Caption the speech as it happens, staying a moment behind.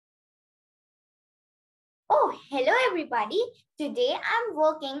Oh, hello everybody. Today I'm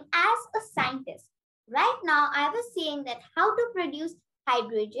working as a scientist. Right now I was saying that how to produce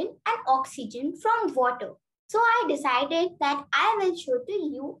hydrogen and oxygen from water. So I decided that I will show to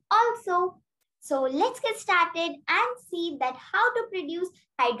you also. So let's get started and see that how to produce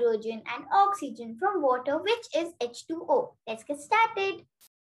hydrogen and oxygen from water, which is H2O. Let's get started.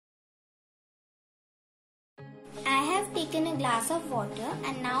 I have taken a glass of water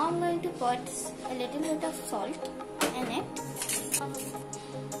and now I'm going to put a little bit of salt in it.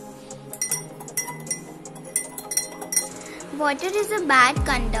 Water is a bad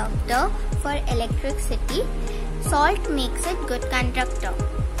conductor for electricity. Salt makes it good conductor.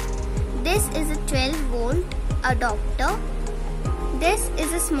 This is a 12-volt adapter. This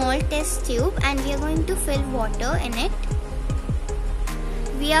is a small test tube and we are going to fill water in it.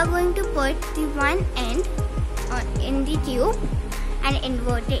 We are going to put the one end in the tube and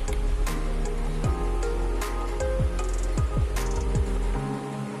invert it.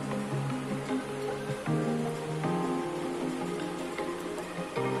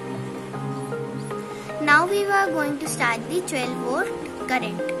 Now we are going to start the 12-volt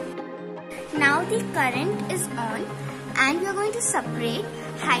current. Now the current is on and we are going to separate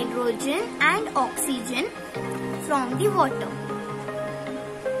hydrogen and oxygen from the water.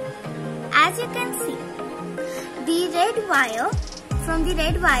 As you can see, from the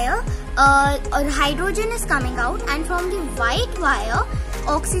red wire, hydrogen is coming out, and from the white wire,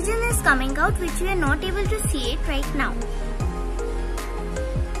 oxygen is coming out, which we are not able to see it right now.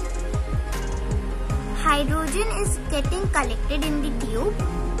 Hydrogen is getting collected in the tube.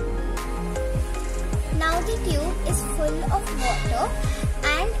 Now the tube is full of water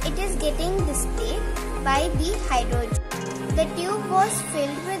and it is getting displayed by the hydrogen. The tube was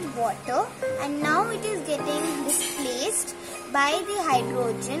filled with water and now it is getting displaced by the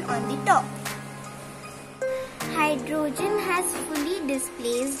hydrogen on the top. Hydrogen has fully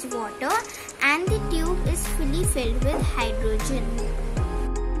displaced water and the tube is fully filled with hydrogen.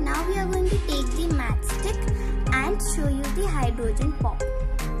 Now we are going to take the matchstick and show you the hydrogen pop.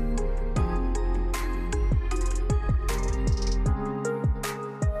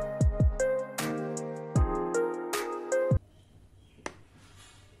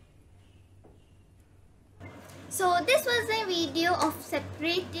 So this was a video of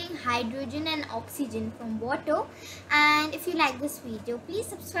separating hydrogen and oxygen from water, and if you like this video, please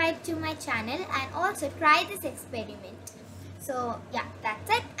subscribe to my channel and also try this experiment. So yeah, that's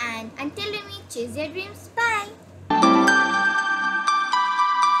it, and until we meet, chase your dreams. Bye.